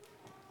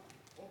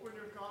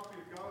copy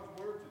of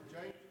God's Word to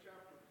James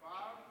chapter 5.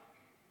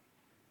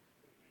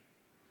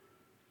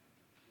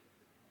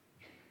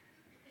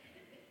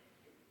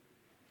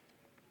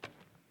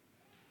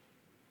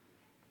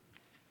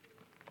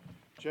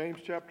 James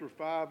chapter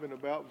 5 and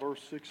about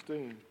verse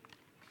 16.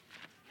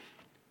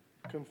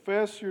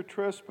 Confess your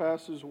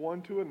trespasses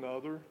one to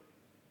another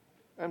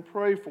and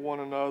pray for one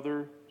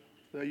another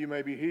that you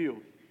may be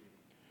healed.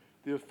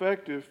 The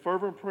effective,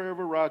 fervent prayer of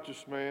a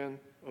righteous man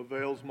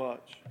avails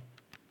much.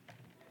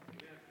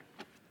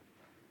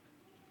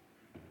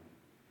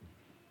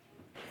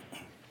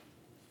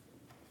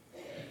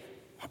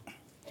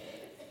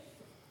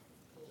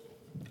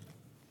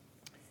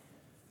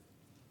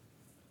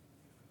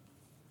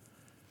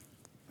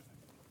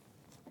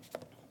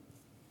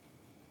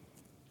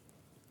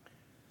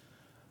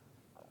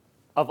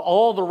 Of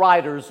all the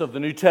writers of the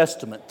New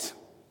Testament,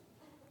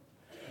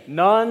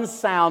 none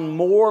sound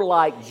more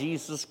like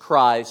Jesus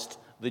Christ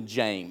than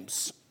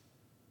James.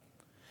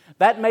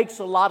 That makes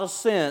a lot of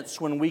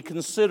sense when we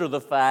consider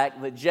the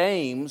fact that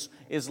James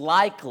is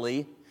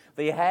likely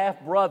the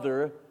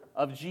half-brother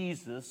of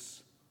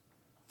Jesus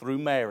through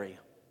Mary.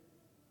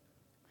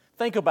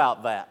 Think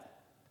about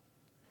that.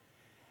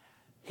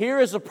 Here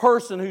is a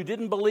person who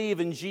didn't believe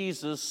in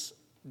Jesus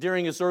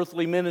during his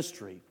earthly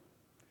ministry.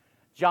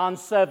 John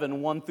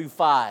 7, 1 through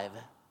 5.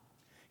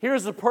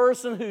 Here's a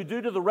person who,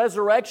 due to the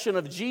resurrection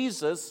of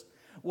Jesus,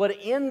 would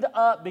end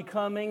up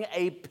becoming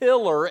a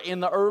pillar in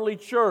the early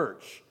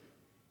church.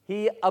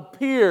 He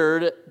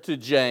appeared to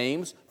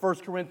James, 1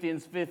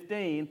 Corinthians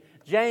 15.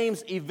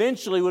 James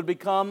eventually would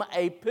become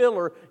a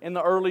pillar in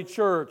the early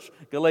church,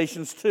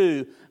 Galatians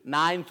 2,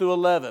 9 through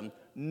 11.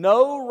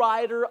 No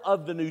writer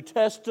of the New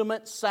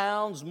Testament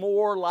sounds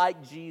more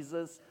like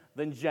Jesus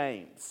than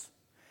James.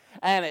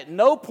 And at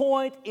no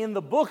point in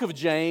the book of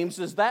James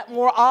is that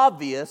more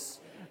obvious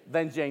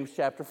than James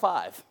chapter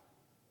 5.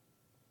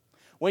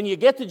 When you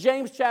get to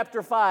James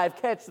chapter 5,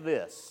 catch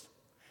this.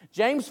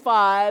 James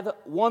 5,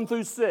 1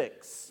 through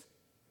 6.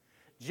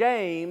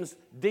 James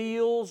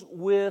deals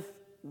with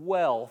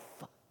wealth.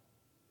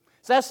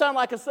 Does that sound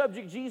like a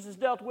subject Jesus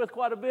dealt with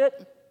quite a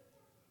bit?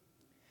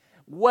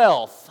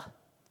 Wealth.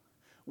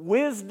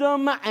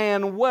 Wisdom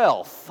and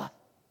wealth.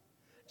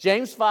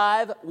 James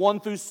 5, 1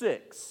 through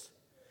 6.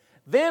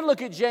 Then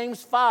look at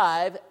James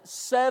 5,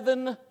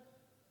 7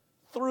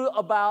 through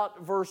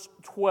about verse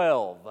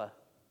 12.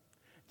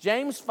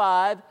 James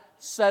 5,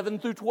 7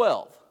 through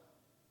 12.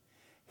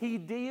 He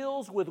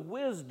deals with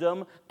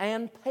wisdom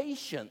and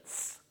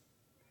patience.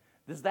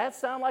 Does that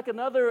sound like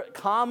another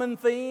common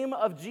theme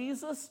of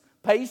Jesus?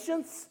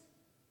 Patience,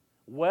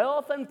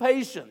 wealth, and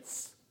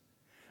patience.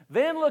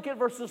 Then look at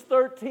verses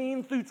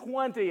 13 through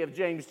 20 of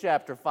James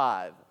chapter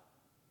 5.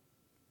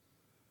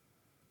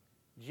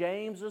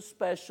 James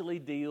especially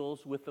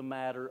deals with the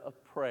matter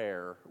of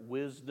prayer,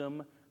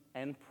 wisdom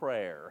and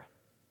prayer.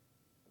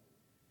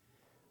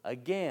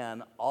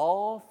 Again,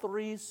 all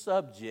three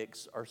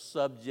subjects are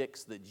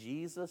subjects that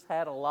Jesus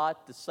had a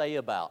lot to say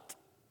about.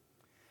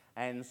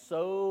 And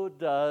so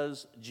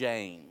does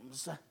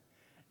James.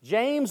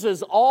 James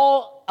is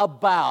all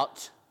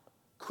about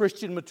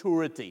Christian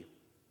maturity.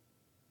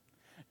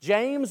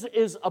 James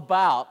is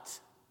about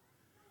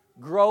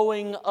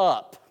growing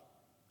up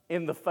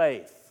in the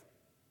faith.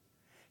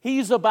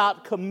 He's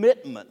about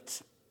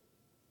commitment.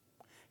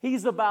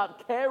 He's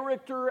about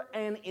character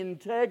and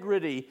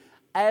integrity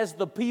as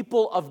the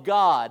people of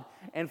God.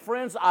 And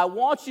friends, I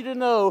want you to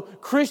know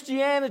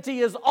Christianity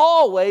is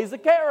always a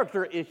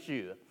character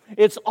issue.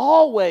 It's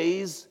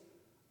always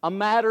a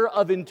matter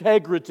of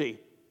integrity.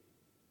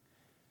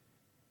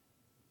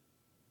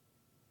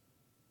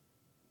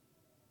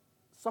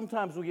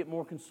 Sometimes we get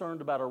more concerned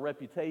about our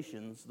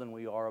reputations than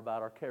we are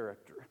about our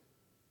character.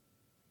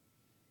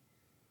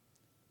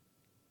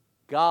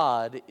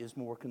 God is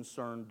more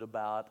concerned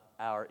about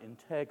our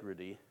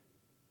integrity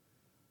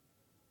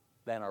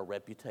than our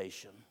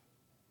reputation.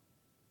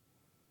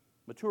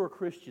 Mature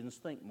Christians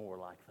think more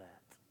like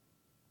that.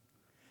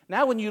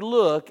 Now, when you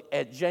look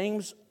at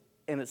James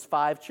and its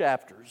 5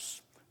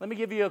 chapters, let me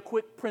give you a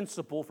quick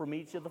principle from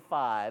each of the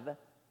 5.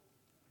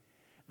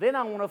 Then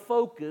I want to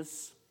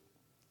focus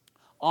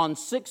on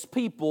 6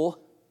 people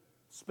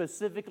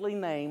specifically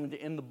named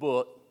in the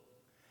book.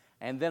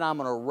 And then I'm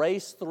going to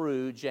race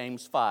through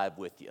James 5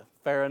 with you.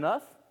 Fair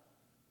enough?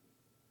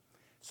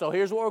 So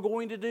here's what we're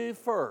going to do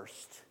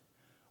first.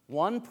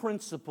 One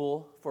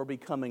principle for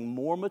becoming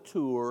more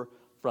mature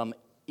from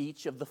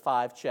each of the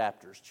 5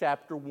 chapters.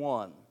 Chapter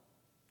 1.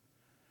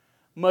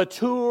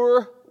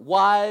 Mature,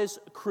 wise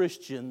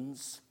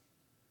Christians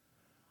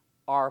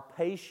are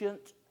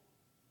patient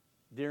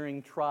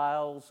during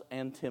trials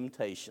and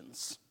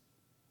temptations.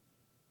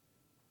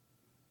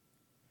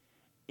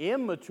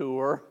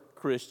 Immature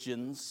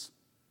Christians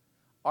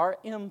are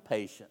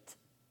impatient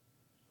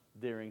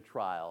during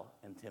trial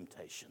and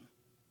temptation.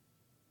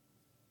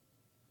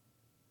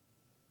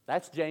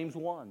 That's James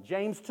 1.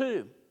 James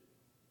 2.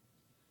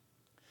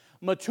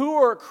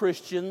 Mature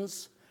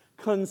Christians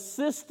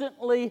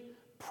consistently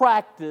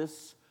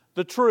practice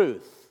the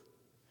truth.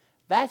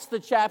 That's the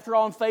chapter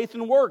on faith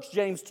and works,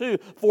 James 2,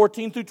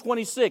 14 through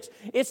 26.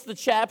 It's the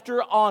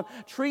chapter on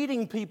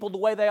treating people the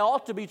way they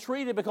ought to be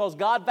treated because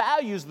God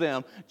values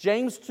them,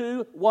 James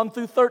 2, 1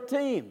 through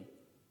 13.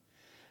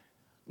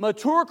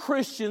 Mature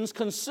Christians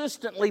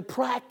consistently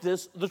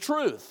practice the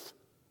truth.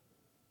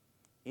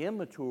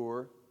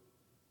 Immature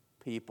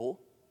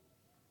people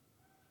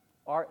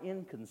are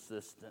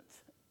inconsistent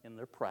in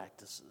their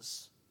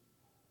practices.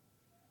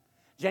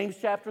 James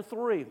chapter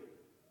 3.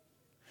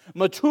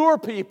 Mature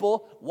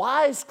people,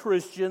 wise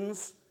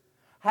Christians,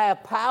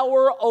 have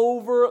power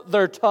over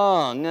their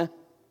tongue,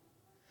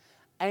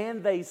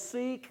 and they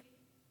seek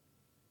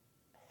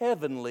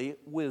heavenly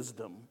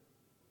wisdom.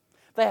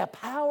 They have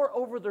power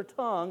over their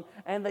tongue,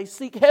 and they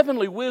seek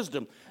heavenly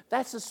wisdom.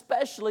 That's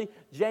especially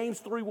James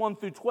 3, 1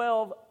 through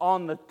 12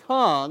 on the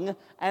tongue,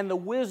 and the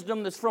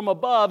wisdom that's from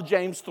above,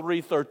 James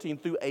 3, 13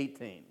 through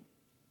 18.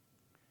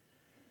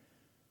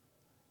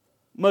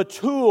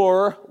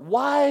 Mature,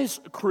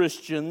 wise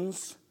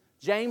Christians,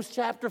 James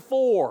chapter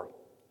 4,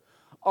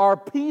 are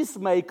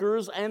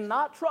peacemakers and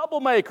not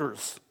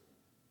troublemakers.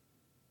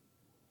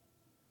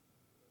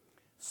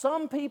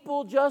 Some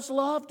people just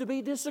love to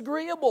be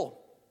disagreeable.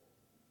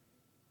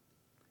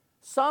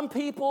 Some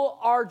people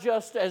are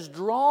just as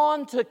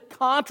drawn to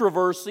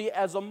controversy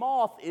as a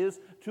moth is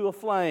to a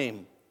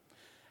flame.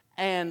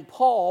 And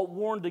Paul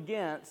warned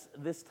against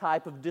this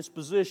type of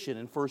disposition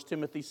in 1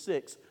 Timothy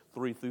 6,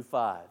 3 through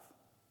 5.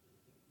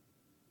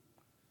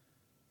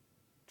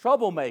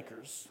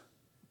 Troublemakers,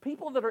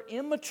 people that are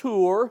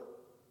immature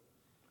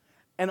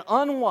and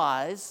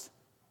unwise,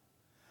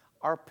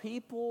 are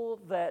people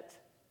that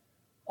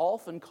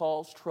often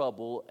cause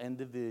trouble and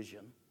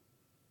division.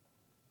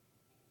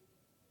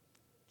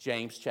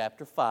 James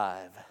chapter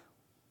 5.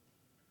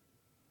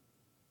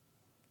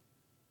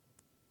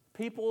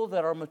 People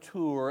that are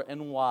mature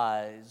and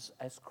wise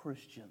as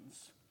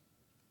Christians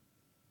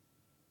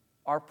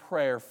are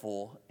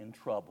prayerful in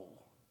trouble.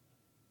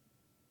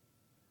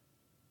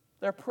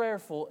 They're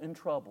prayerful in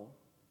trouble.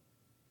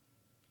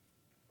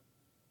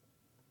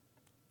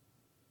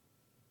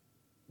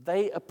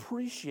 They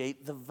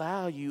appreciate the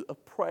value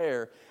of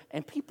prayer.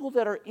 And people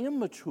that are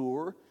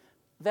immature,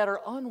 that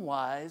are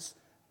unwise,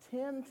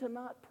 tend to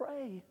not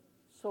pray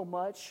so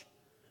much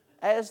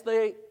as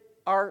they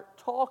are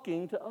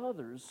talking to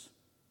others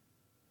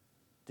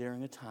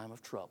during a time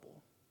of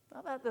trouble.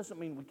 Now, that doesn't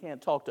mean we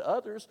can't talk to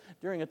others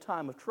during a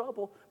time of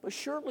trouble, but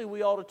surely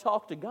we ought to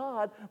talk to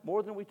God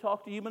more than we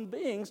talk to human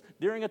beings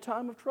during a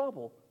time of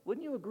trouble.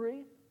 Wouldn't you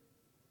agree?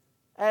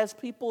 As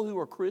people who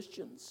are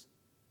Christians,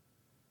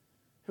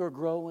 who are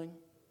growing.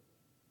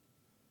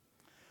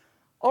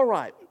 All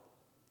right.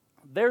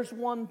 There's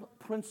one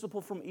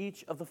principle from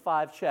each of the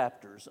 5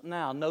 chapters.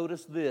 Now,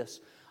 notice this.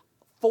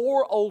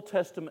 4 Old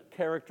Testament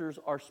characters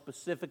are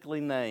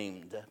specifically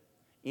named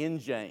in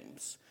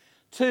James.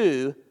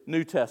 2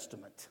 New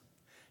Testament.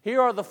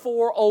 Here are the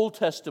 4 Old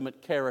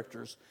Testament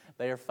characters.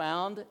 They are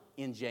found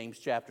in James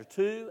chapter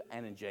 2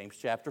 and in James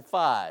chapter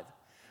 5.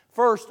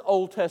 First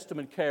Old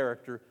Testament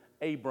character,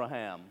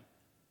 Abraham.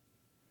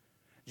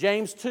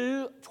 James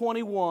 2,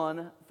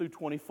 21 through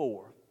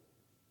 24.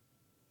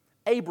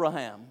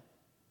 Abraham.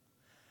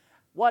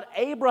 What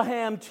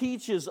Abraham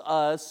teaches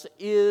us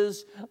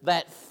is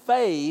that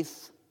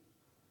faith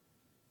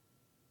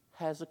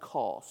has a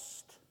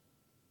cost.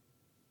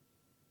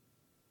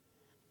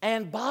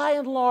 And by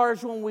and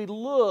large, when we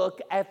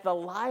look at the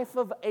life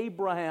of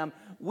Abraham,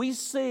 we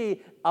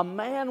see a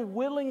man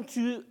willing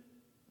to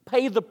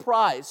pay the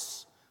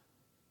price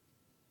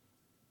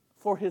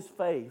for his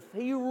faith.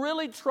 He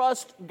really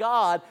trusts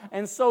God,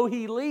 and so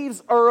he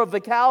leaves Ur of the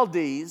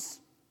Chaldees.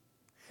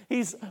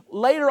 He's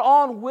later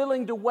on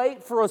willing to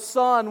wait for a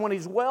son when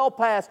he's well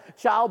past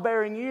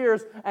childbearing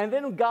years, and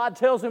then God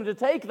tells him to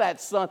take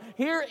that son.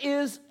 Here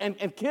is, and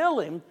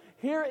kill him.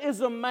 Here is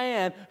a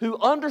man who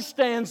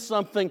understands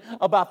something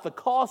about the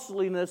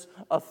costliness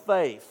of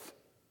faith.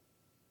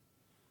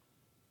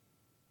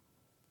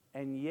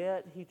 And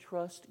yet he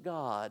trusts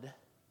God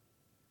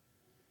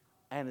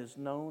and is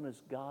known as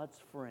God's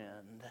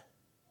friend.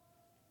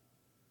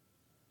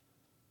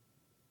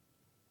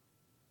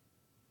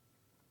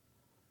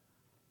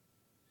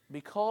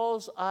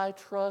 Because I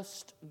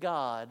trust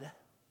God,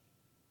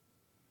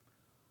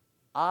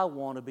 I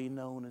want to be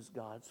known as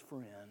God's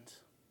friend.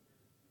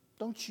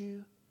 Don't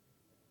you?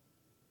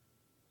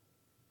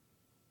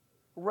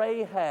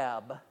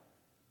 Rahab.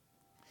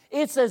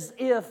 It's as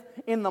if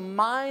in the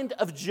mind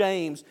of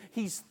James,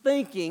 he's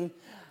thinking,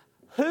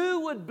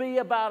 who would be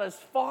about as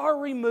far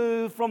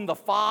removed from the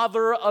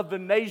father of the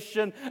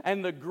nation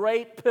and the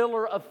great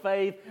pillar of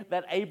faith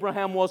that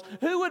Abraham was?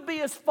 Who would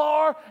be as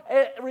far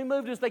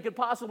removed as they could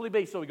possibly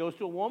be? So he goes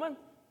to a woman.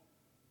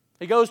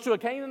 He goes to a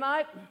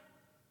Canaanite.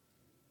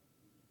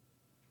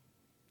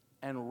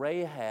 And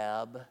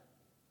Rahab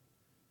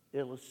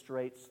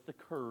illustrates the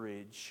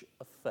courage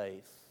of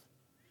faith.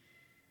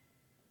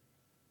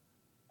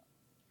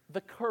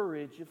 The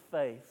courage of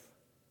faith.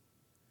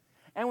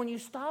 And when you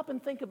stop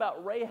and think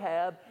about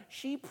Rahab,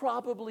 she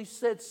probably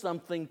said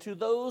something to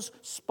those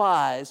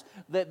spies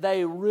that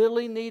they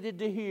really needed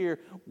to hear.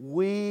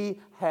 We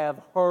have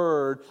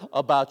heard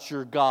about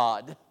your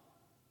God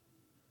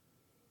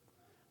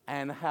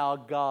and how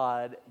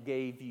God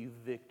gave you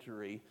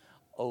victory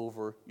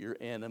over your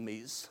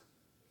enemies.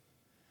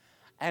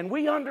 And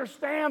we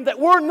understand that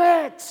we're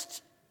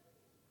next.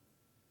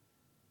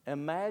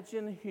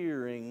 Imagine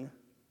hearing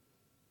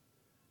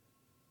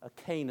a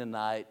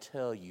Canaanite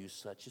tell you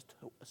such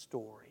a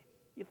story.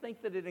 You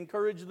think that it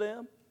encouraged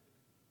them?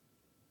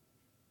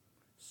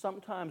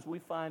 Sometimes we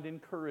find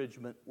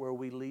encouragement where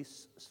we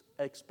least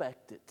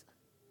expect it.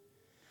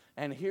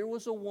 And here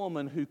was a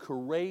woman who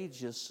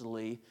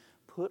courageously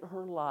put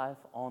her life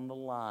on the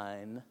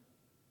line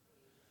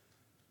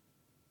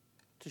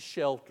to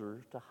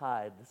shelter, to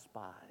hide the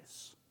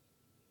spies.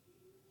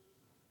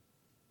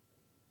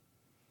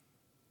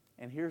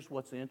 And here's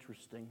what's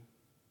interesting.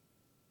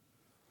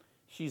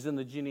 She's in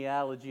the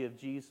genealogy of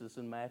Jesus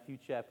in Matthew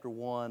chapter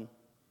 1.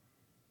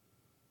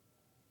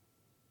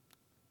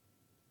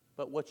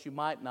 But what you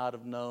might not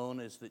have known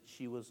is that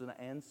she was an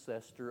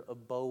ancestor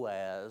of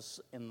Boaz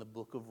in the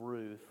book of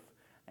Ruth.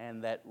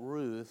 And that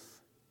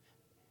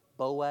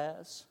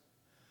Boaz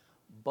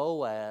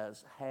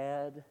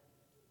had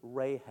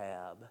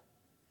Rahab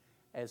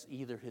as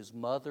either his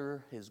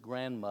mother, his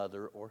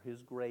grandmother, or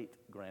his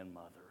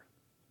great-grandmother.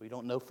 We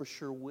don't know for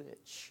sure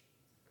which.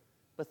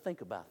 But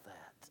think about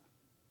that.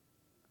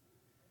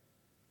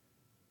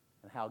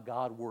 And how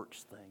God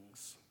works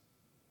things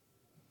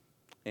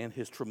and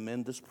His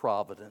tremendous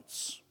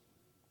providence.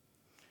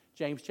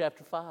 James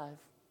chapter 5.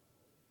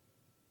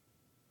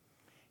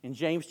 In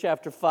James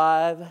chapter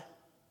 5,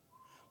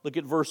 look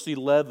at verse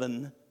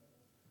 11.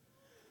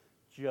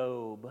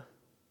 Job.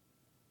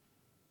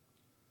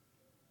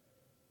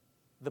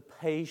 The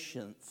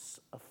patience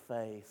of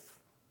faith.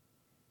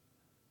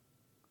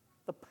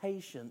 The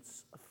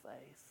patience of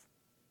faith.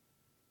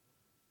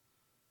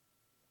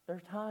 There are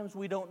times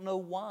we don't know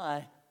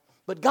why.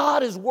 But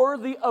God is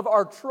worthy of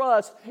our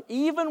trust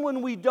even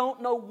when we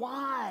don't know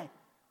why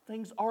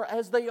things are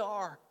as they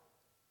are.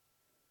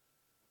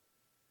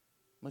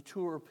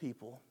 Mature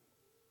people,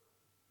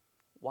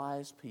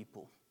 wise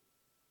people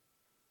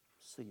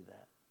see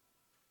that.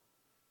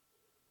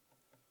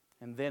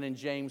 And then in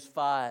James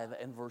 5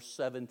 and verse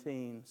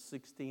 16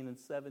 and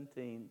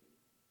 17,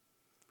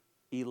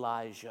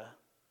 Elijah.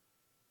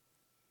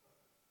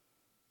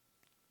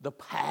 The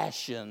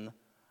passion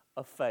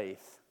of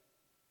faith.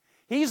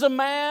 He's a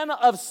man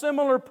of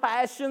similar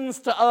passions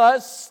to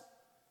us.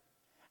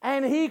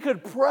 And he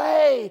could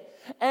pray.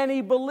 And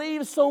he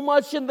believed so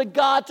much in the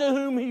God to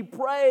whom he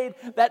prayed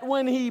that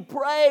when he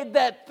prayed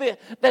that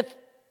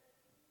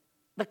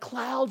the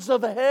clouds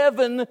of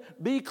heaven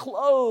be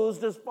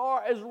closed as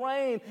far as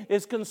rain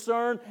is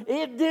concerned,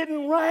 it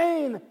didn't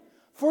rain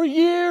for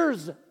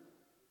years.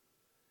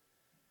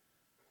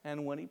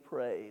 And when he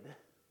prayed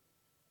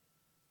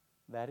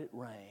that it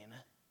rained,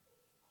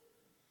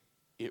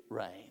 it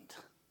rained.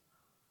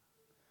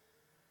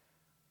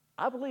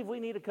 I believe we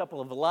need a couple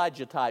of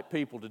Elijah-type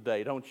people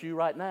today, don't you,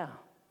 right now?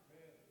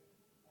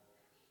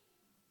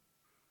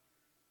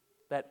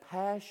 That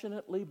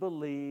passionately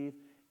believe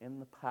in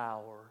the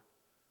power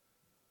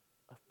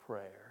of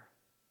prayer.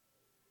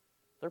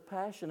 They're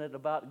passionate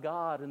about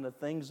God and the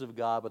things of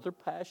God, but they're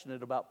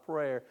passionate about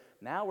prayer.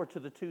 Now we're to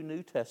the two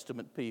New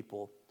Testament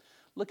people.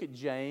 Look at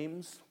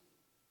James.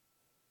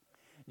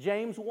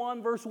 James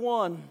 1, verse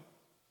 1.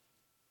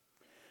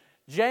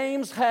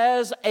 James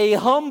has a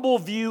humble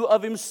view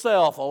of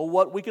himself. Oh,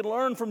 what we can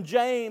learn from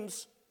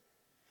James.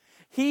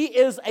 He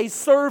is a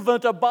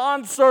servant, a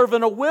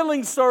bondservant, a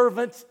willing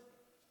servant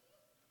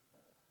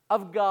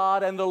of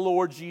God and the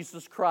Lord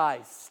Jesus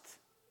Christ.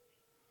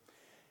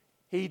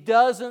 He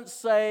doesn't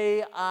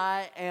say,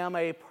 I am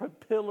a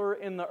pillar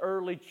in the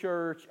early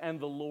church and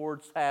the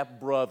Lord's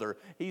half-brother.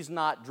 He's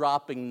not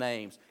dropping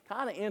names.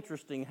 Kind of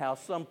interesting how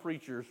some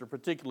preachers are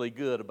particularly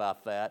good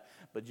about that,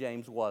 but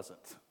James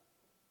wasn't.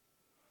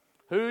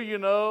 Who you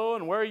know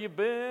and where you've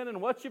been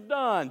and what you've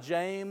done.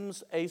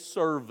 James, a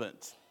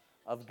servant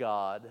of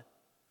God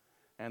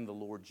and the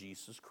Lord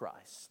Jesus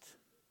Christ.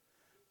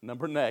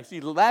 Number next.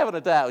 You're laughing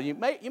at that. You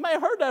may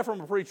have heard that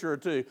from a preacher or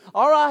two.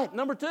 All right,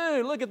 number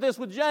 2. Look at this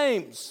with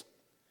James.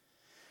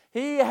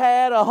 He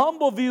had a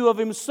humble view of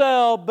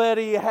himself, but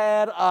he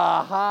had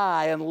a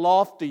high and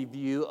lofty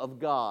view of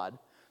God.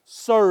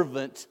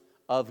 Servant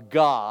of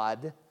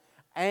God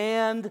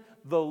and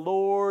the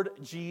Lord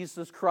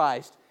Jesus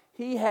Christ.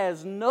 He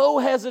has no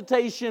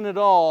hesitation at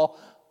all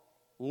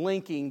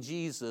linking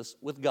Jesus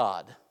with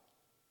God.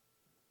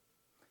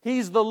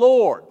 He's the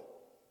Lord.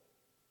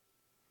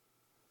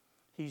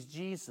 He's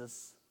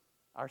Jesus,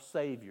 our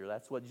Savior.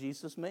 That's what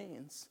Jesus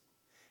means.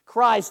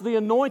 Christ, the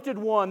Anointed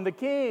One, the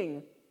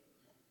King.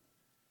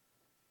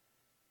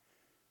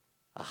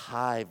 A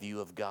high view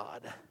of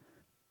God.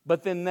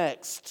 But then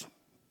next,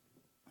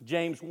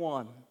 James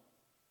 1.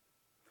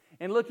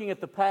 And looking at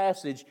the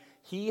passage,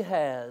 he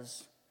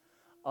has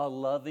a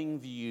loving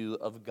view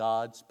of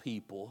God's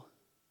people,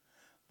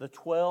 the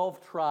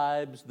 12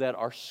 tribes that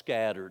are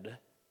scattered,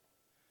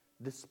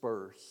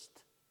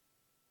 dispersed.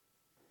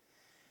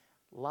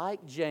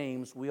 Like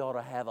James, we ought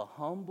to have a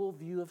humble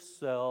view of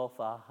self,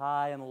 a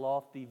high and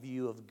lofty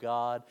view of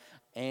God,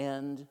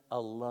 and a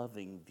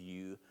loving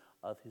view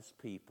of His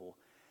people.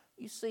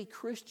 You see,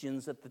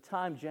 Christians at the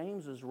time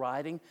James is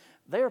writing,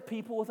 they are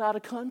people without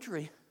a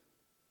country.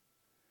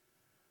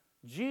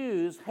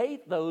 Jews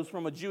hate those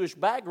from a Jewish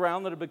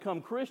background that have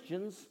become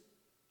Christians.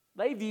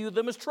 They view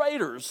them as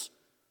traitors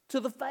to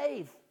the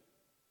faith.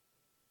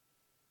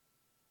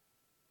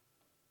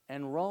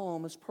 And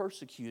Rome is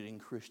persecuting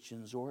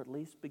Christians, or at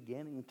least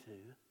beginning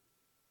to,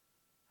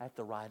 at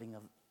the writing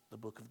of the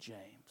book of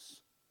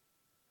James.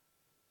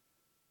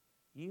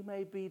 You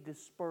may be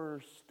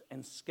dispersed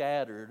and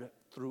scattered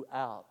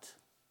throughout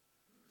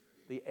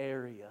the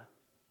area,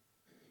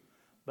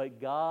 but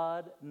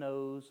God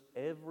knows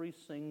every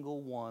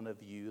single one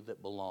of you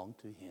that belong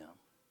to Him.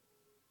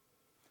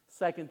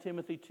 2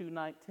 Timothy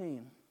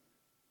 2:19.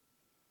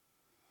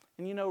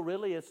 And you know,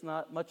 really, it's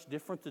not much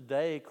different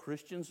today.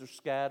 Christians are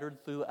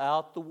scattered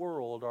throughout the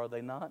world, are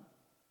they not?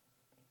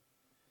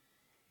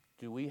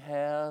 Do we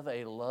have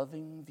a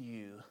loving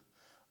view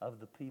of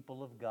the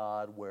people of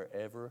God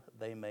wherever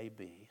they may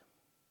be?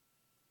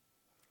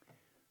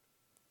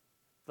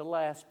 The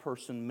last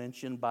person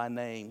mentioned by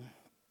name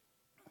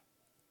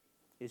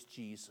is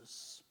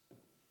Jesus.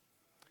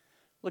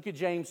 Look at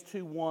James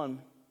 2:1.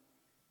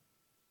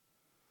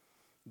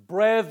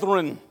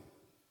 Brethren,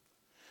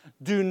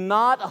 do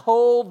not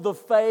hold the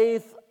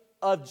faith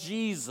of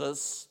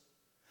Jesus,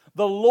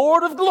 the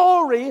Lord of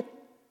glory,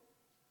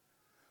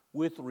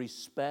 with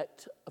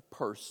respect of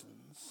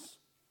persons.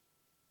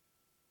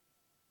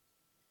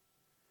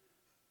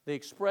 The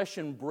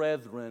expression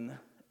brethren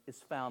is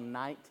found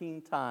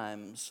 19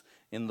 times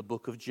in the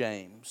book of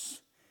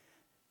James.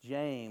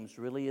 James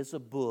really is a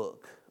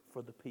book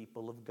for the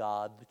people of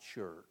God, the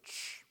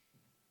church.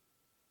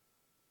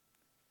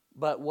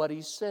 But what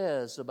he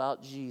says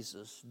about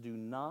Jesus, do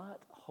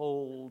not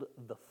hold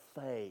the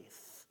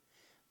faith.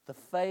 The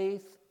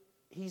faith,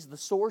 He's the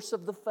source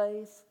of the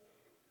faith,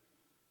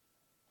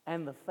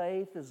 and the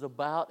faith is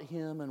about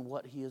Him and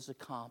what He has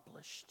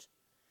accomplished.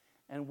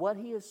 And what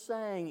he is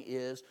saying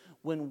is,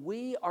 when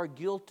we are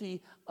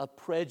guilty of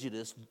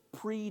prejudice,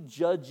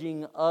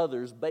 prejudging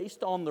others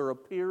based on their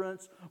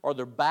appearance or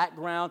their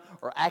background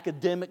or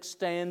academic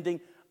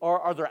standing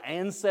or their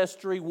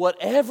ancestry,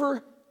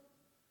 whatever,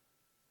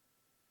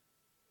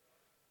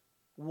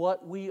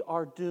 what we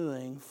are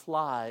doing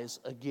flies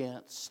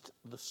against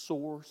the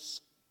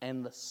source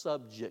and the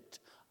subject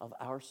of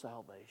our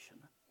salvation.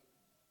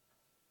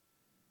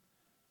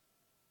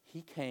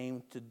 He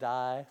came to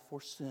die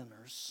for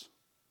sinners,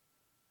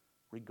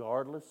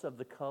 regardless of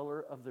the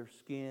color of their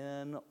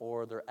skin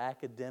or their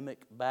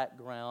academic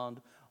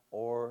background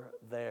or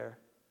their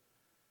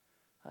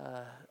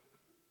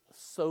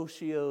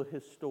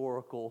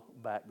socio-historical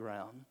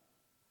background.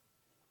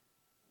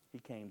 He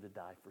came to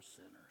die for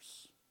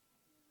sinners.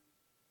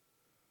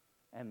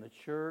 And the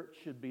church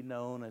should be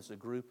known as a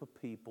group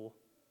of people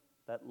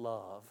that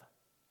love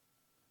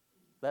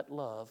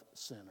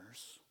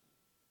sinners.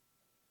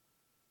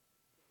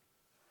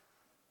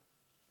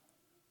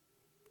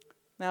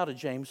 Now to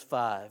James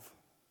 5.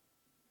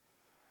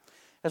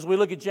 As we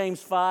look at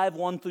James 5,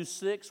 1 through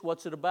 6,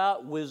 what's it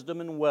about?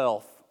 Wisdom and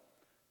wealth,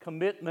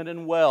 commitment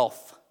and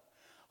wealth,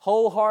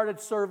 wholehearted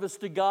service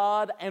to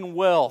God and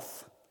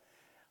wealth.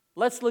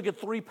 Let's look at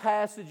 3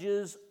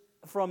 passages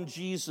from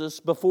Jesus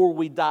before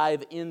we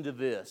dive into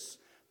this.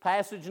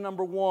 Passage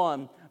number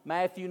 1,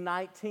 Matthew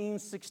 19,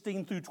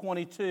 16 through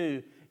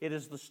 22. It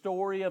is the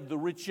story of the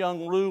rich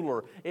young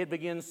ruler. It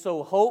begins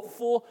so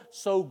hopeful,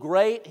 so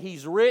great.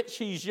 He's rich,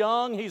 he's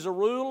young, he's a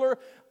ruler.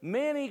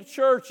 Many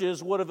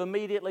churches would have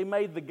immediately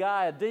made the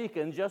guy a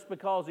deacon just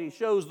because he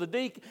shows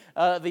the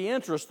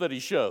interest that he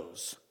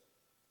shows.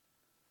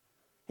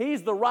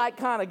 He's the right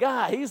kind of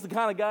guy. He's the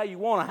kind of guy you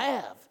want to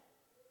have.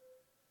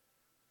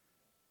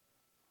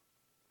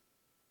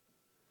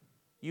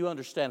 You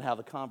understand how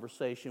the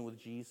conversation with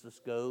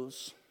Jesus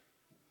goes.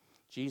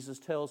 Jesus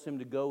tells him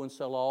to go and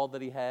sell all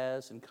that he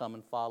has and come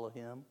and follow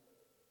him.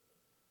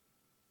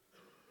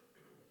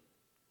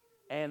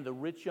 And the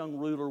rich young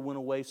ruler went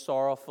away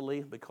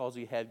sorrowfully because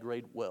he had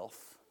great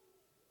wealth.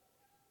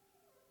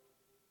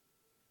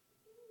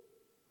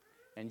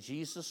 And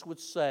Jesus would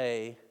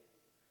say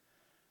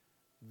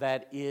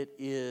that it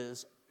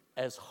is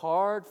as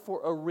hard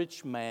for a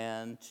rich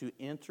man to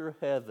enter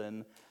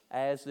heaven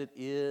as it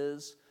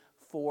is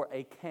for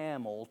a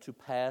camel to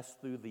pass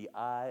through the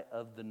eye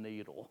of the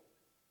needle.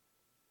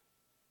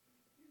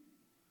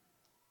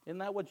 Isn't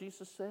that what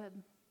Jesus said?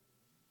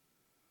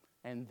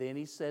 And then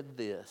he said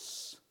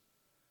this,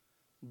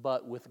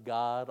 but with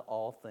God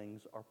all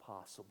things are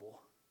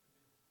possible.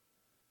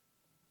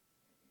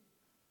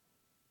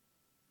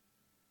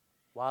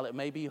 While it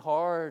may be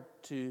hard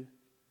to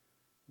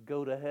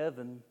go to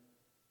heaven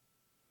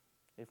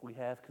if we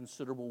have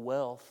considerable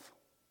wealth,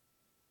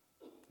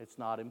 it's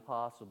not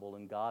impossible.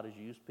 And God has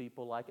used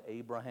people like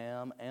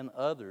Abraham and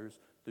others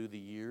through the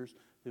years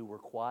who were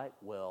quite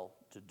well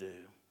to do.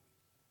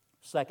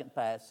 Second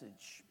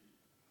passage,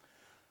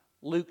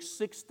 Luke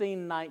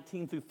 16,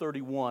 19 through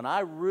 31.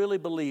 I really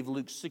believe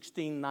Luke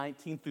 16,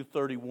 19 through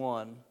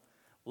 31,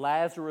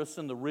 Lazarus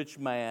and the rich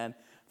man,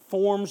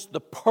 forms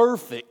the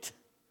perfect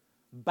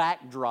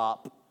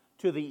backdrop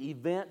to the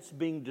events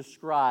being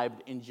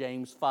described in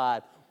James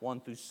 5,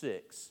 1 through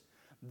 6.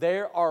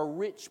 There are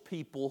rich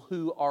people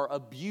who are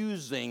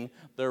abusing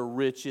their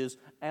riches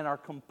and are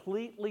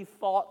completely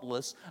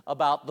thoughtless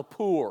about the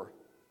poor.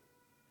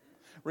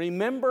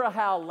 Remember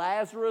how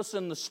Lazarus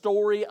in the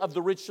story of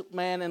the rich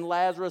man and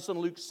Lazarus in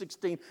Luke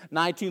 16,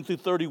 19 through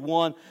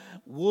 31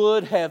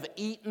 would have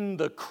eaten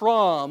the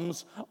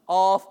crumbs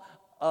off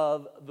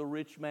of the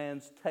rich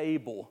man's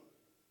table.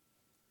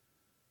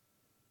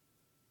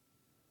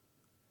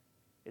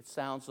 It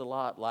sounds a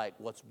lot like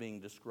what's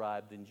being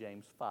described in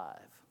James 5,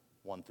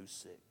 1 through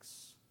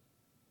 6.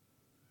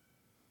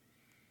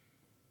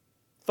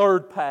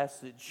 Third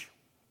passage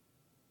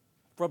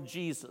from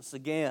Jesus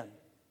again.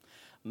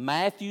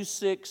 Matthew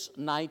 6,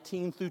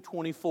 19 through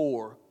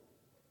 24.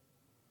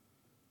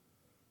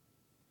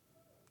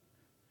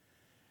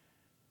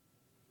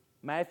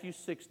 Matthew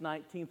 6,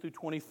 19 through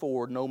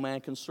 24. No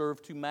man can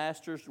serve two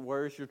masters.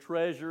 Where's your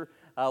treasure?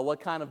 What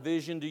kind of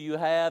vision do you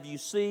have? You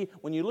see,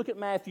 when you look at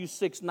Matthew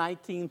 6,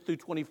 19 through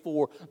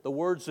 24, the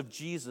words of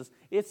Jesus,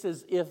 it's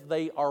as if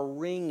they are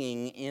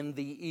ringing in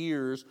the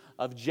ears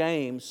of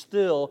James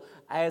still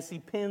as he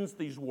pens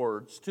these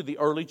words to the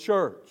early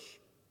church.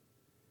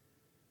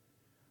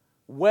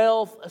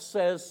 Wealth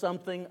says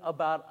something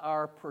about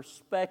our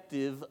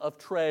perspective of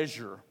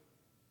treasure,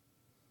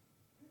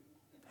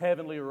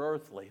 heavenly or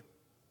earthly.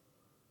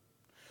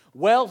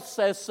 Wealth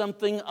says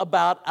something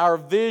about our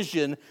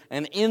vision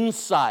and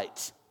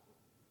insight,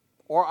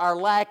 or our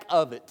lack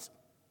of it.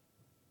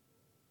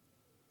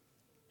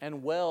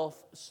 And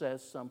wealth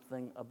says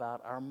something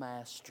about our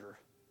master,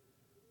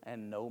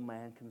 and no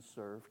man can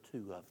serve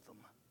two of them.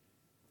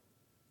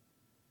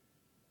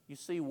 You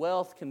see,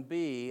 wealth can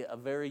be a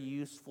very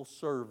useful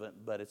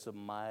servant, but it's a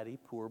mighty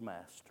poor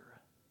master.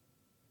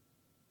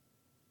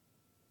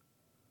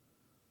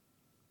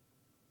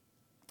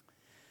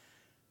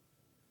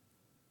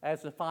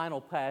 As a final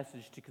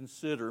passage to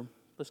consider,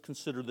 let's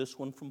consider this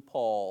one from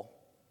Paul.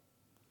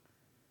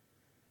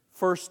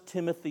 1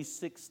 Timothy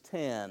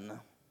 6:10.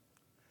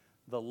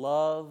 The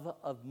love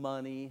of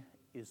money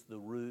is the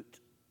root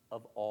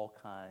of all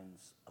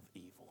kinds of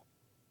evil.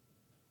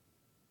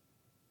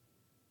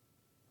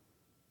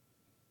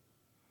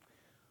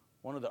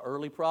 One of the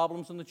early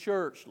problems in the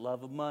church,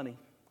 love of money.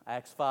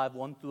 Acts 5,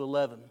 1 through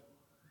 11.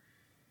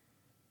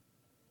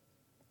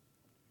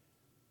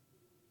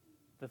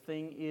 The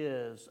thing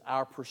is,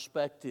 our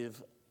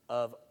perspective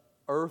of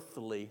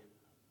earthly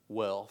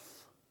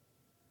wealth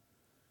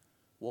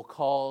will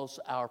cause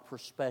our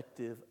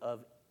perspective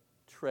of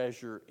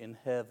treasure in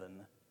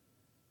heaven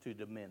to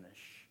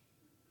diminish.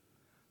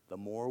 The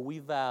more we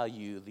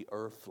value the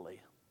earthly,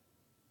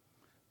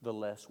 the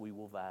less we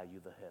will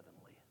value the heavenly.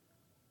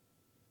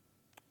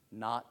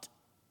 Not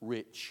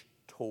rich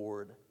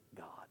toward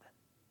God.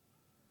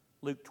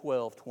 Luke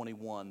 12,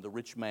 21, the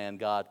rich man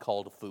God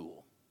called a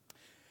fool.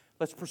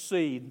 Let's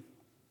proceed.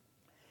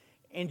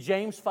 In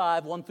James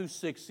 5, 1 through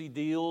 6, he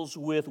deals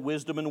with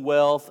wisdom and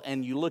wealth,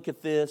 and you look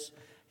at this,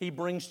 he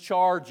brings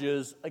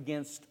charges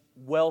against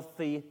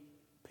wealthy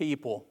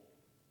people.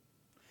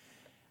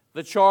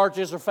 The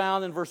charges are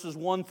found in verses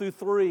 1 through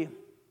 3.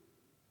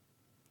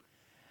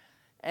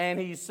 And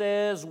he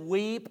says,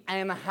 weep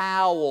and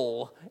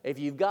howl. If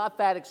you've got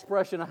that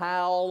expression,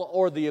 howl,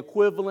 or the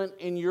equivalent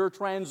in your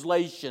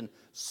translation,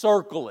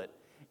 circle it.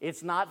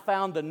 It's not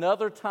found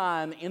another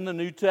time in the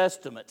New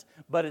Testament,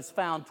 but it's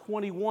found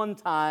 21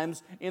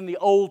 times in the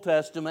Old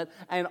Testament,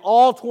 and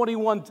all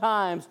 21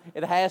 times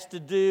it has to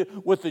do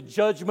with the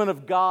judgment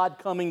of God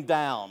coming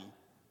down.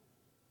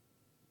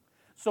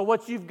 So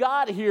what you've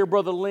got here,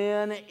 Brother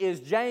Lynn, is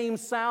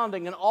James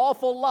sounding an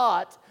awful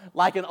lot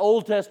like an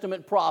Old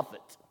Testament prophet,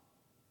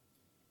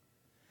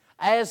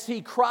 as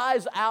he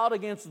cries out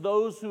against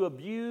those who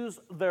abuse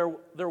their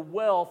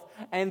wealth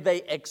and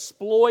they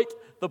exploit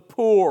the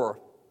poor.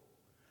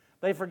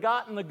 They've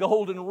forgotten the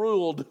golden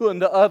rule, do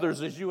unto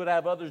others as you would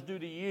have others do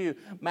to you,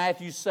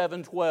 Matthew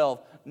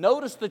 7:12.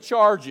 Notice the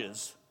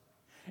charges.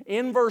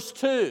 In verse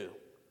 2,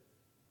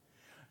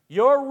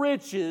 your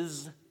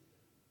riches,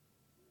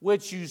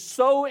 which you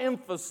so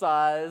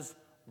emphasize,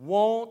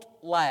 won't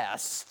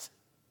last.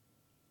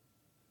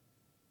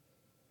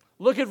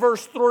 Look at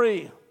verse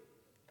 3.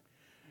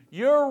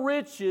 Your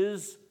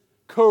riches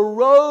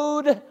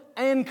corrode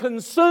and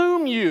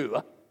consume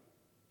you.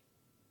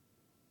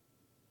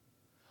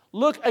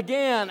 Look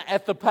again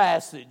at the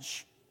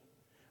passage.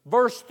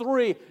 Verse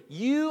 3,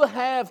 you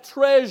have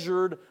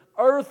treasured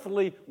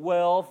earthly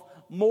wealth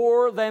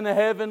more than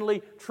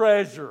heavenly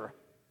treasure.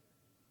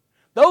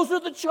 Those are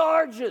the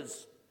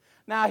charges.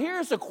 Now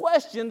here's a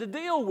question to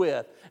deal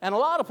with. And a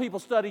lot of people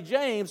study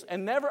James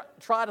and never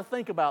try to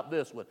think about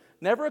this one.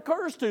 Never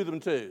occurs to them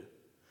to.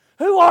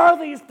 Who are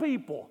these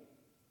people?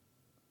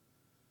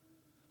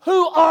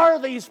 Who are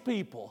these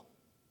people?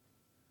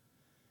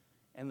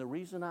 And the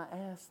reason I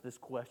ask this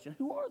question,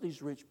 who are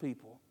these rich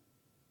people?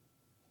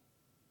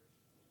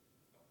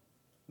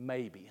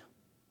 Maybe.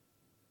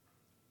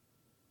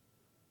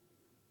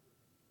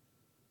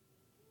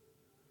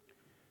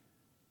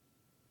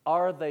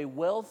 Are they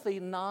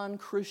wealthy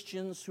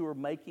non-Christians who are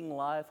making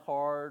life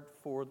hard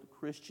for the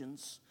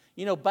Christians?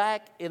 You know,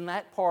 back in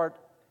that part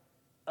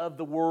of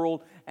the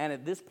world and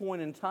at this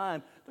point in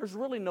time, there's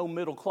really no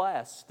middle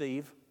class,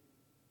 Steve.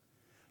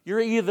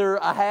 You're either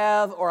a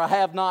have or a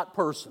have not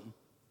person.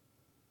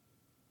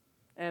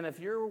 And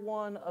if you're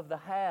one of the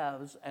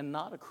haves and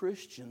not a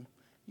Christian,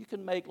 you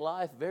can make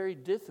life very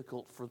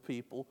difficult for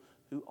people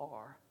who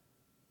are.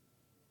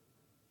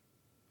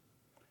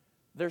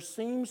 There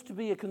seems to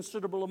be a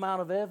considerable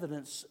amount of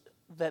evidence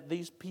that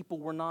these people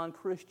were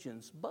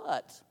non-Christians,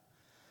 but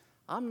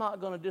I'm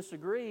not going to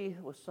disagree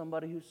with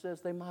somebody who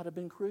says they might have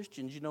been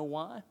Christians. You know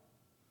why?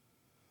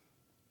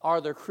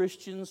 Are there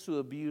Christians who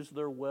abuse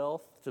their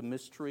wealth to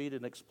mistreat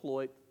and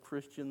exploit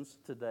Christians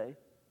today?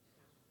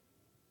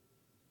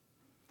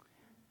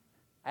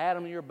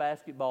 Adam, you're a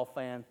basketball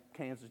fan,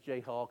 Kansas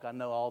Jayhawk, I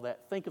know all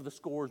that. Think of the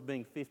scores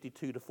being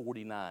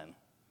 52-49.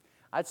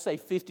 I'd say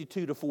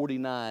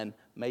 52-49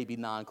 may be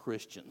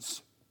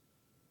non-Christians,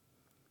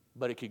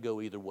 but it could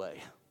go either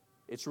way.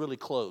 It's really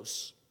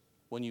close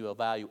when you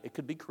evaluate. It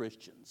could be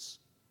Christians,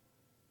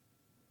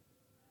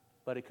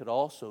 but it could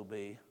also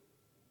be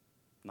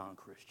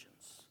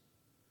non-Christians.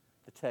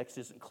 The text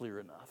isn't clear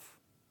enough,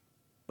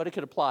 but it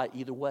could apply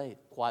either way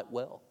quite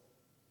well.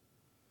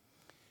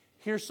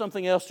 Here's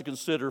something else to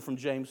consider from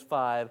James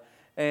 5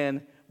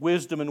 and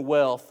wisdom and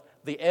wealth,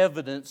 the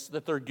evidence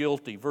that they're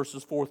guilty,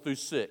 verses 4 through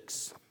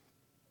 6.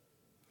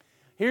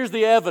 Here's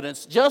the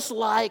evidence, just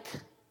like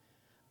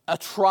a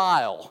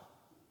trial.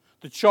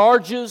 The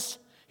charges,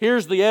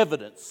 here's the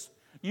evidence.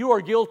 You are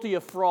guilty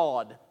of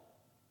fraud.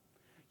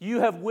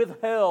 You have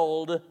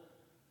withheld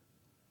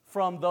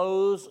from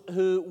those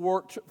who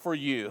worked for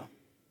you.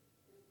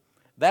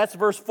 That's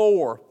verse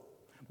 4.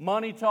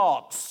 Money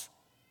talks.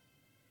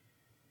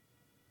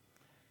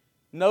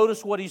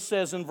 Notice what he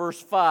says in verse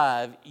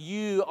 5.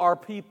 You are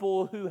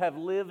people who have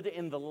lived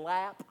in the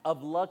lap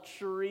of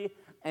luxury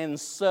and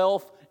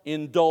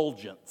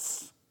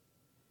self-indulgence.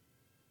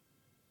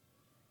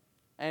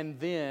 And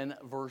then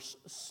verse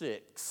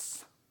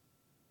 6.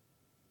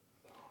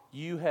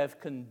 You have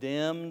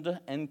condemned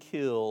and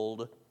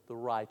killed the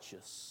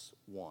righteous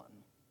one.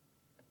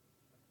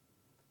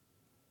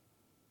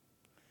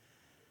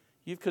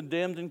 You've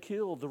condemned and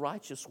killed the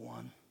righteous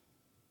one.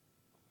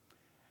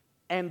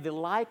 And the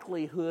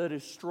likelihood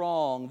is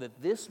strong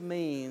that this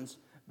means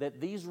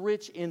that these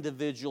rich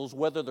individuals,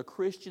 whether they're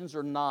Christians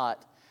or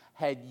not,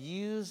 had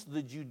used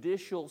the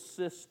judicial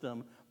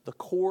system, the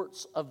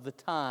courts of the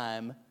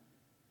time,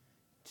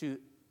 to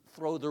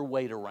throw their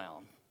weight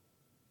around.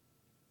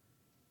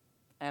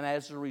 And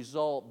as a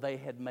result, they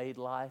had made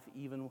life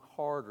even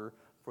harder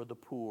for the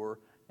poor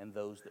and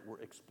those that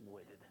were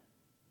exploited.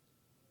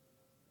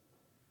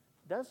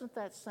 Doesn't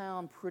that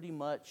sound pretty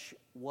much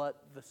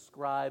what the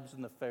scribes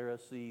and the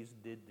Pharisees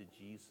did to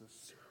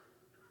Jesus?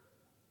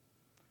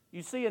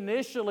 You see,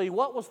 initially,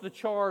 what was the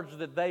charge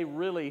that they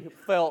really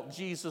felt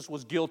Jesus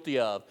was guilty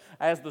of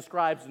as the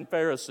scribes and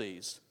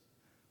Pharisees?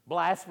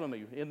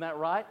 Blasphemy, isn't that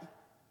right?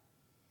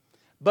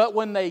 But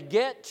when they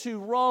get to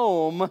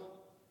Rome,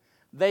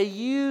 they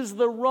use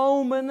the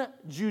Roman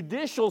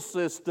judicial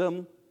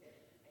system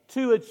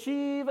to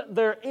achieve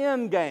their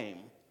end game.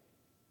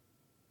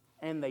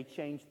 And they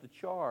changed the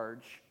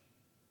charge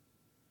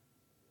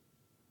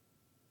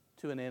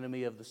to an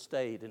enemy of the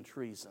state and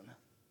treason.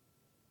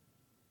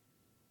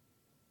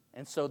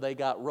 And so they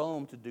got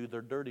Rome to do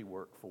their dirty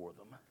work for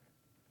them.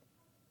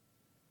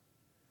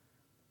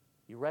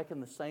 You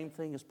reckon the same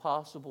thing is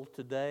possible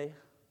today?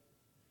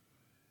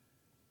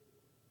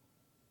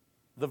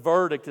 The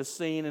verdict is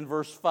seen in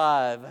verse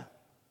 5.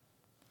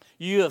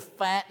 You have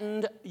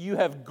fattened, you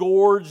have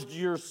gorged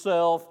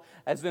yourself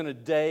as in a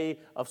day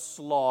of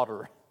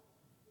slaughter.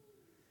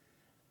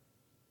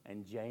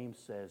 And James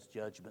says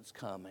judgment's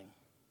coming.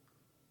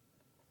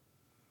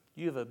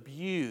 You have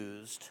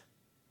abused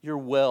your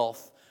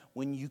wealth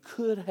when you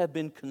could have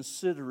been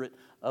considerate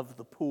of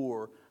the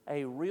poor.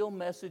 A real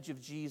message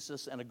of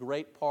Jesus and a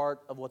great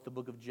part of what the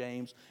book of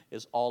James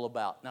is all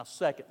about. Now,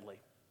 secondly,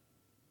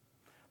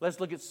 let's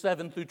look at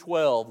 7 through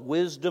 12,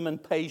 wisdom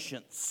and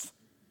patience.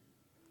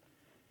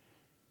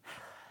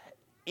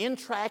 In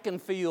track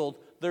and field,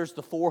 there's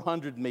the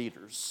 400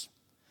 meters.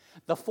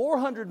 The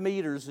 400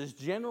 meters is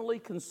generally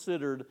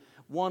considered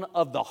one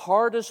of the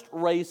hardest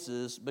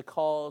races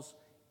because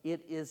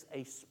it is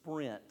a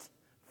sprint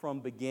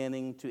from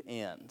beginning to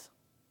end.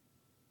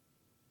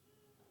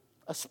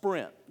 A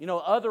sprint. You know,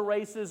 other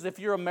races, if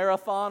you're a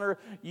marathoner,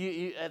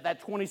 you at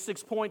that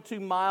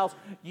 26.2 miles,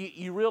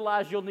 you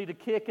realize you'll need a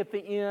kick at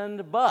the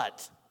end,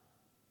 but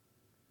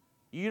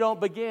you don't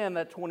begin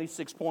that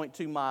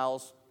 26.2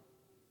 miles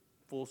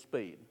full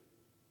speed.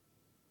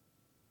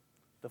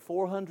 The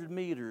 400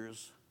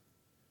 meters,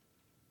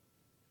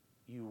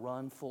 you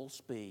run full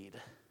speed.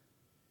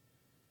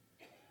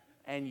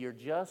 and you're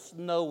just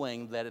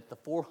knowing that at the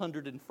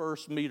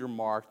 401st meter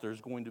mark,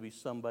 there's going to be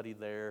somebody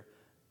there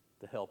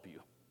to help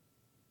you.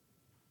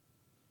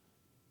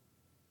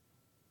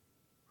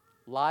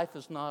 Life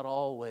is not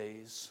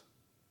always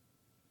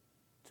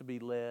to be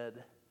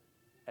led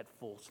at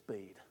full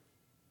speed.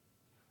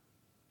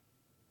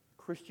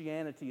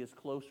 Christianity is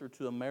closer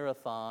to a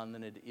marathon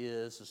than it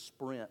is a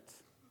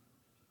sprint.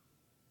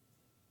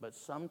 But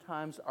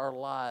sometimes our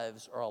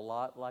lives are a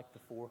lot like the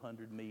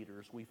 400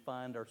 meters. We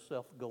find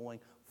ourselves going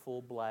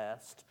full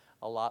blast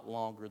a lot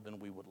longer than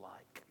we would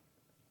like.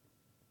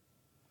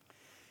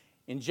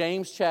 In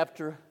James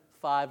chapter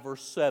 5,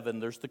 verse 7,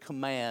 there's the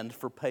command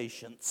for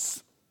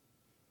patience.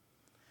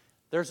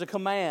 There's a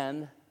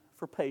command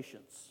for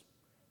patience.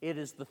 It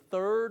is the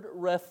third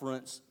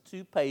reference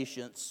to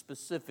patience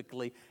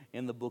specifically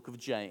in the book of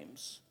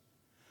James.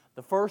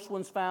 The first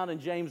one's found in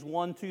James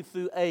 1, 2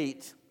 through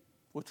 8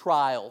 with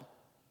trial.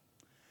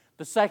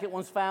 The second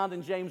one's found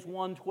in James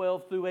 1,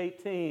 12 through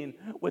 18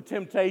 with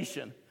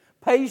temptation.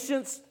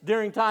 Patience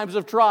during times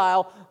of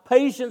trial,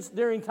 patience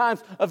during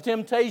times of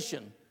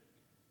temptation.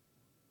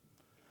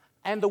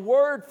 And the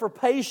word for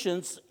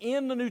patience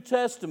in the New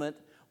Testament,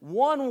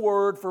 one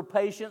word for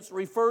patience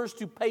refers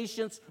to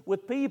patience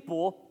with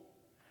people.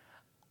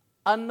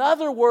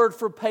 Another word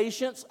for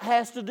patience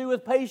has to do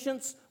with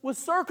patience with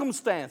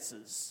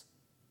circumstances.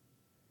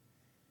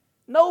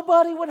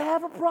 Nobody would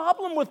have a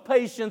problem with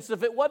patience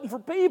if it wasn't for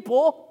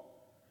people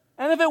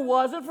and if it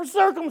wasn't for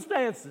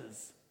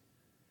circumstances.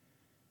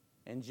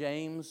 And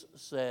James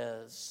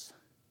says,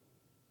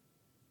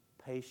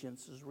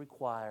 patience is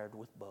required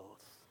with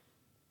both.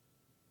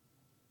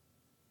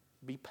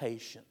 Be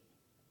patient.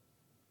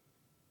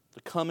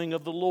 The coming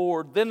of the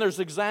Lord. Then there's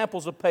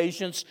examples of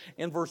patience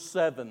in verse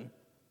 7.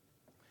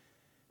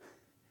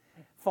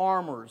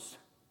 Farmers.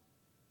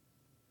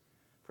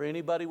 For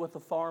anybody with a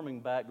farming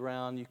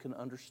background, you can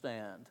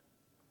understand.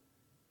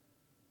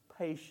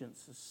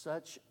 Patience is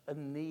such a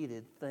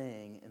needed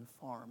thing in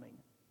farming.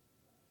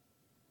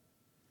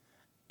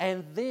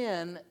 And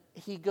then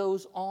he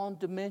goes on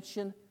to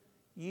mention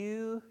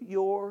you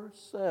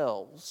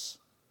yourselves.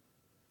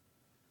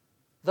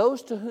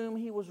 Those to whom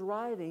he was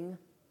writing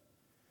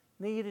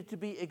needed to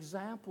be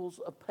examples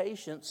of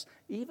patience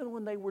even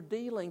when they were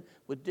dealing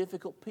with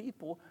difficult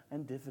people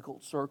and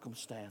difficult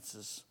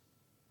circumstances.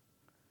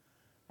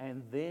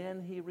 And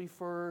then he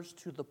refers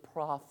to the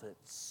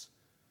prophets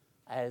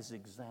as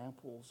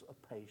examples of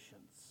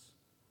patience.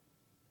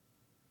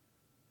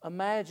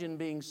 Imagine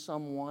being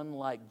someone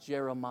like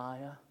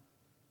Jeremiah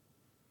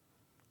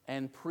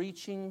and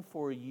preaching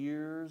for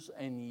years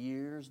and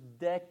years,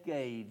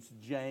 decades,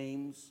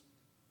 James,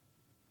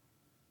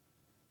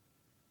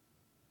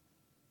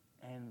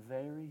 and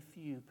very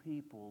few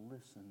people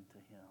listened to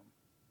him.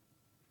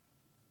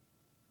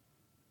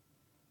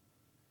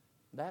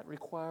 That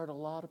required a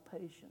lot of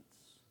patience.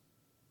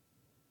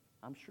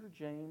 I'm sure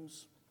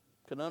James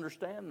can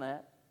understand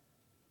that.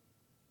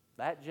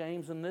 That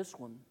James and this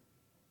one.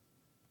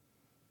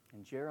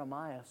 And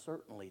Jeremiah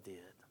certainly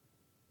did.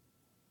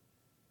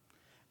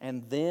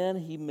 And then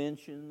he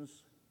mentions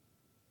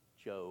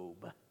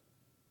Job.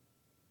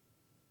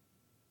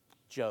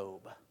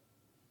 Job.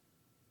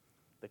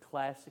 The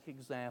classic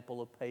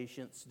example of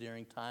patience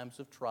during times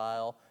of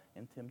trial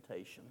and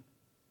temptation.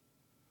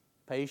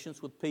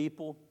 Patience with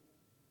people,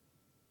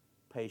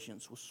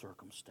 patience with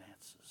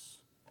circumstances.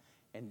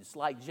 And it's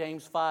like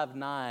James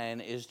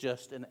 5:9 is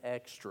just an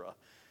extra.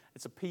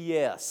 It's a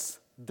P.S.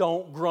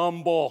 Don't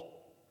grumble.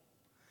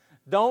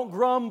 Don't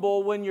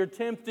grumble when you're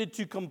tempted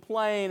to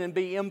complain and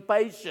be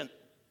impatient.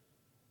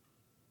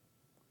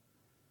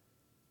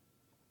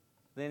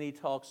 Then he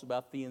talks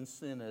about the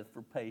incentive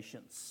for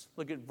patience.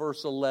 Look at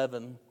verse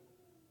 11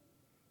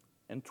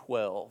 and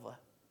 12.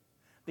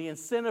 The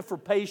incentive for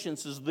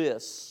patience is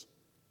this.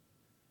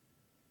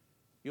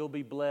 You'll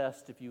be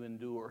blessed if you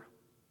endure.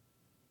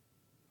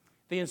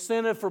 The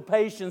incentive for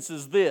patience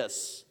is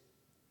this.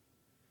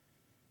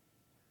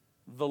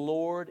 The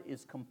Lord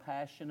is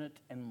compassionate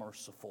and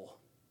merciful.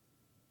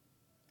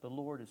 The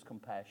Lord is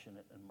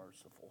compassionate and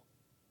merciful.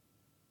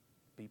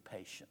 Be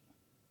patient.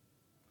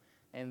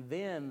 And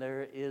then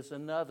there is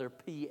another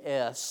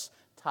P.S.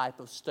 type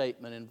of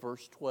statement in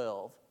verse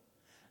 12.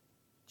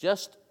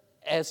 Just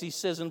as he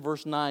says in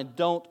verse 9,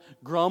 don't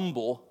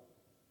grumble,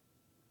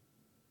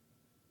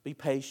 be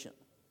patient.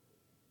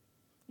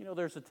 You know,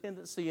 there's a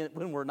tendency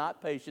when we're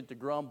not patient to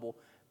grumble.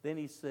 Then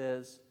he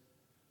says,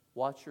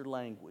 watch your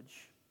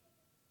language.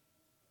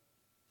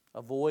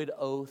 Avoid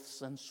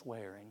oaths and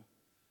swearing.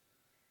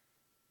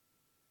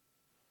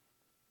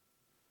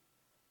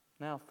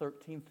 Now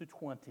 13 through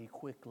 20,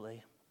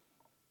 quickly.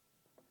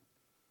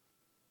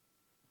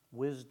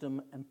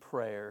 Wisdom and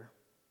prayer.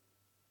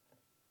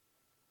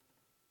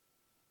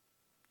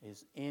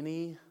 Is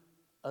any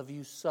of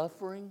you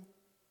suffering?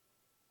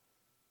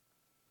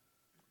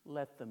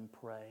 Let them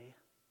pray.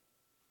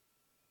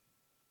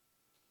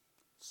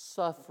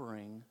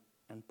 Suffering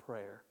and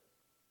prayer.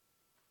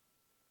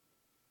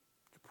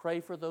 To pray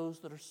for those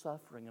that are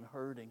suffering and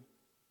hurting.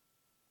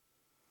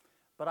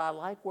 But I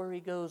like where he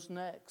goes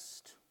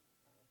next.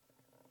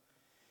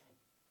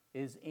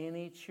 Is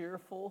any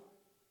cheerful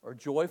or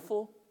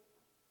joyful?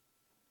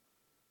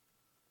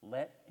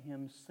 Let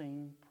him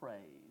sing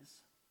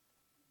praise.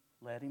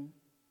 Let him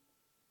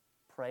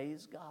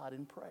praise God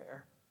in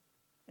prayer,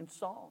 in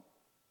song.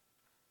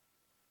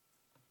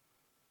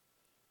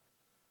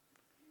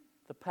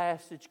 The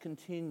passage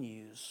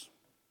continues.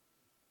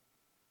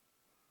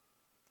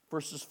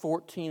 Verses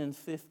 14 and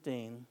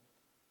 15.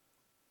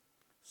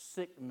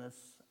 Sickness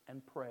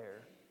and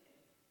prayer.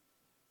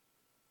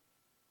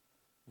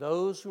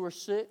 Those who are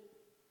sick,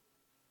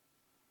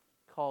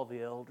 call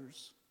the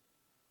elders.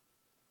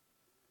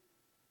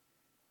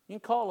 You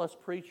can call us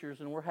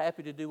preachers, and we're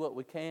happy to do what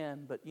we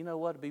can, but you know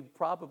what? It'd be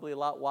probably a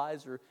lot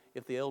wiser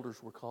if the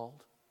elders were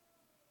called.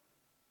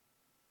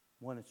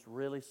 When it's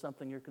really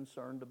something you're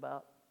concerned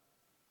about,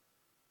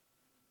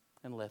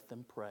 and let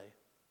them pray.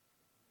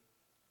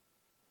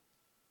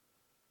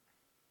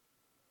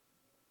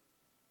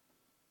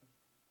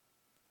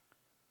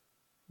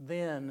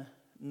 Then,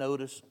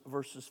 notice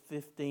verses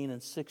 15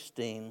 and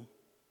 16,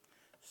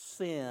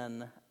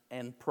 sin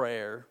and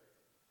prayer.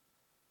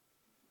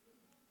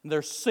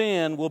 Their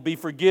sin will be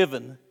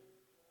forgiven.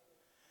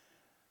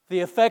 The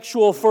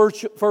effectual,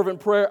 fervent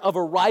prayer of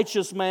a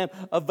righteous man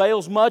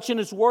avails much in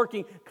its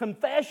working.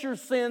 Confess your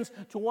sins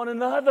to one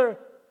another.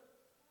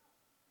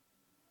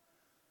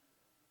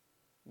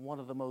 One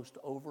of the most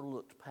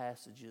overlooked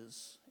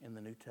passages in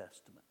the New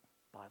Testament,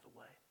 by the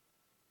way.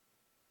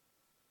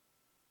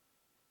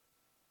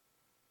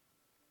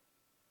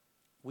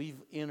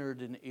 We've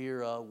entered an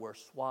era where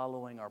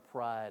swallowing our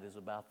pride is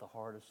about the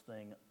hardest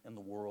thing in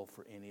the world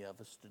for any of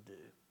us to do.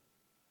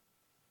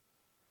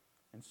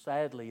 And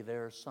sadly,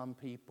 there are some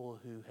people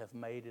who have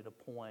made it a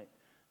point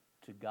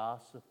to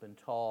gossip and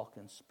talk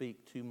and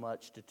speak too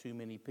much to too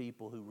many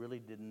people who really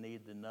didn't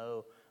need to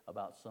know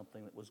about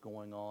something that was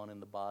going on in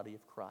the body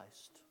of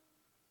Christ.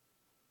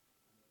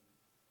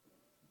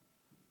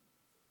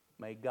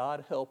 May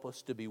God help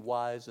us to be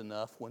wise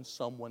enough when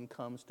someone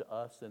comes to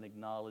us and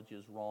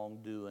acknowledges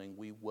wrongdoing,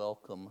 we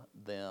welcome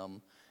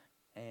them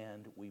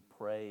and we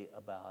pray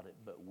about it,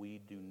 but we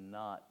do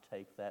not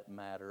take that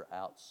matter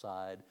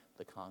outside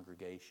the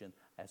congregation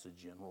as a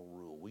general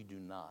rule. We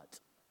do not.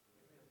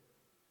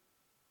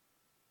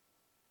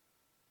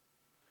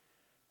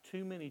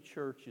 Too many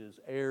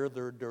churches air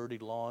their dirty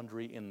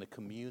laundry in the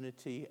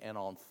community and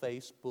on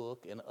Facebook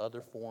and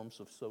other forms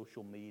of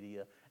social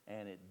media,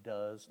 and it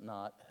does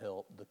not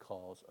help the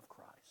cause of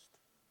Christ.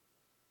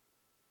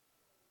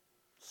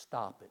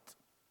 Stop it.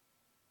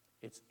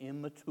 It's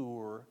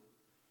immature,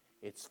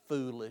 it's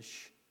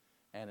foolish,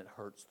 and it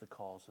hurts the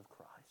cause of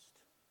Christ.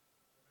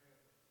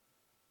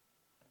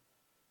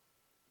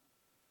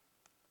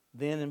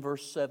 Then in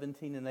verse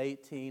 17 and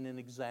 18, an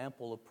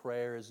example of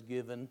prayer is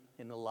given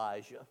in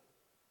Elijah.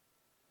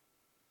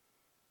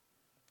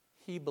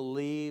 He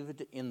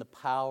believed in the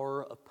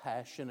power of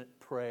passionate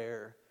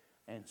prayer,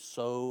 and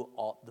so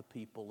ought the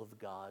people of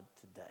God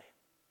today.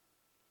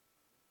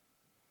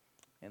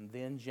 And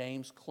then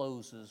James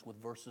closes with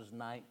verses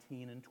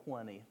 19 and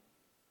 20.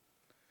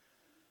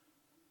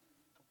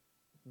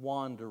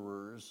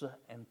 Wanderers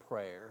and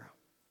prayer.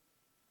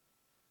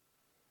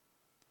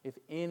 If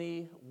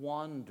any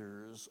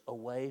wanders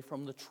away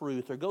from the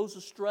truth or goes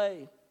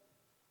astray,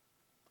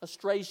 a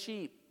stray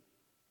sheep,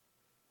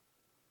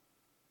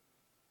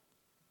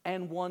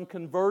 and one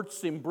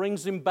converts him,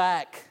 brings him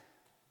back,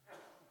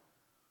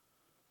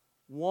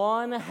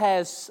 one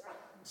has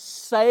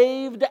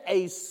saved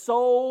a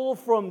soul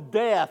from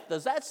death.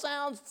 Does that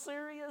sound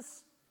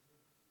serious?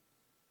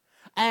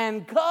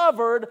 And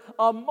covered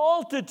a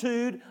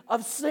multitude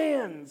of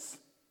sins.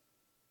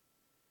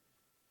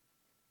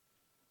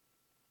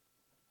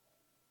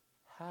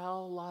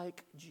 How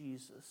like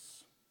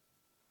Jesus,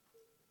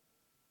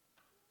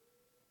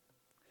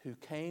 who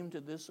came to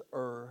this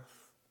earth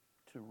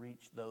to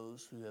reach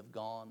those who have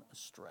gone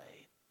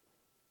astray,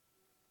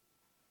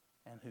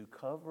 and who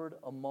covered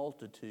a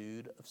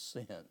multitude of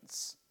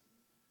sins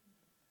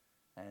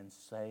and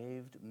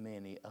saved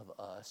many of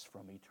us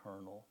from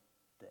eternal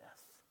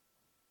death.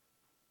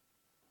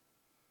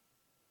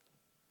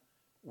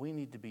 We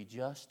need to be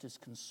just as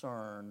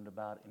concerned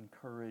about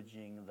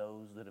encouraging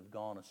those that have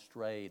gone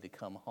astray to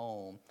come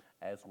home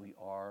as we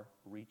are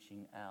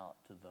reaching out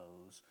to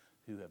those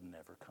who have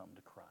never come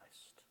to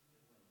Christ.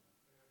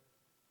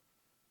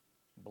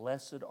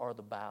 Blessed are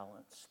the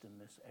balanced in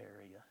this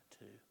area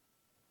too.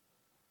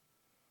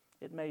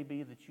 It may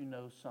be that you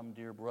know some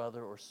dear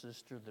brother or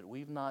sister that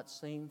we've not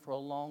seen for a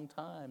long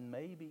time,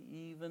 maybe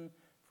even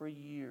for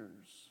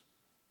years.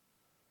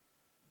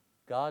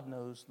 God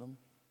knows them.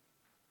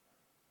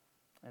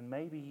 And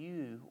maybe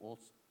you will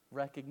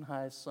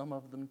recognize some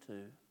of them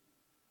too.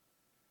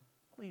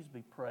 Please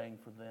be praying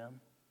for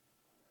them,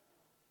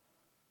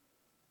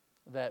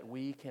 that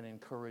we can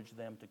encourage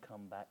them to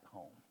come back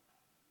home.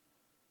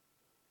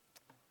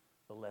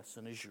 The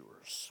lesson is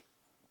yours.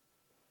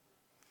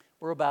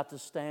 We're about to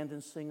stand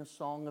and sing a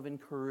song of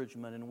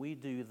encouragement, and we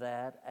do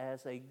that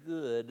as a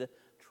good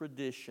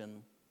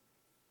tradition,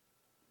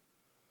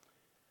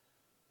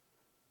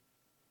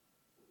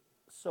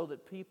 so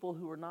that people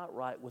who are not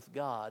right with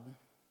God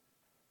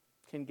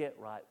can get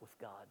right with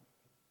God.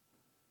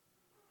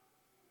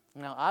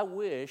 Now,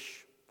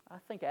 I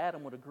think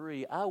Adam would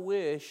agree, I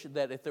wish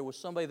that if there was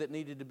somebody that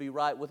needed to be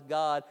right with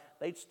God,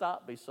 they'd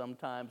stop me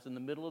sometimes in the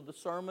middle of the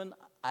sermon.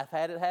 I've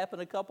had it happen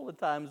a couple of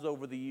times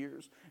over the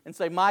years and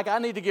say, Mike, I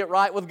need to get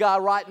right with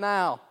God right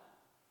now.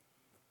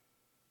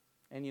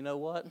 And you know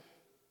what?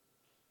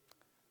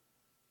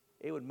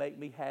 It would make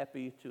me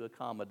happy to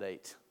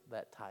accommodate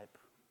that type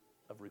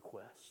of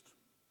request.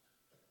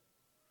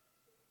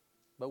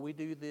 But we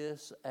do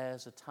this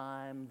as a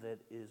time that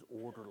is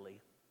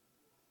orderly.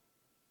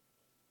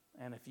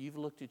 And if you've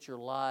looked at your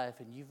life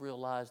and you've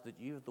realized that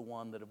you're the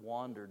one that have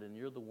wandered and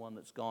you're the one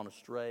that's gone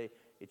astray,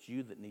 it's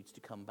you that needs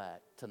to come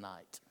back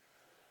tonight.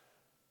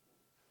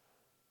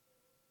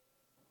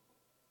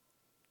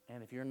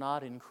 And if you're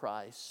not in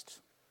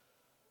Christ,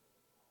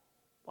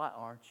 why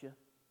aren't you?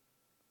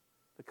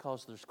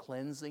 Because there's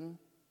cleansing,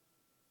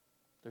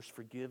 there's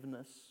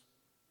forgiveness,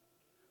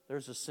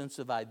 there's a sense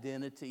of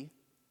identity,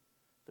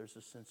 there's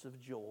a sense of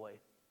joy,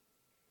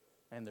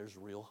 and there's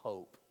real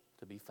hope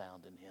to be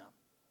found in Him.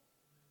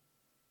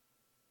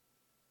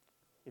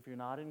 If you're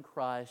not in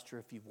Christ or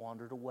if you've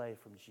wandered away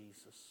from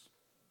Jesus,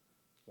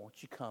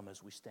 won't you come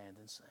as we stand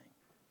and sing?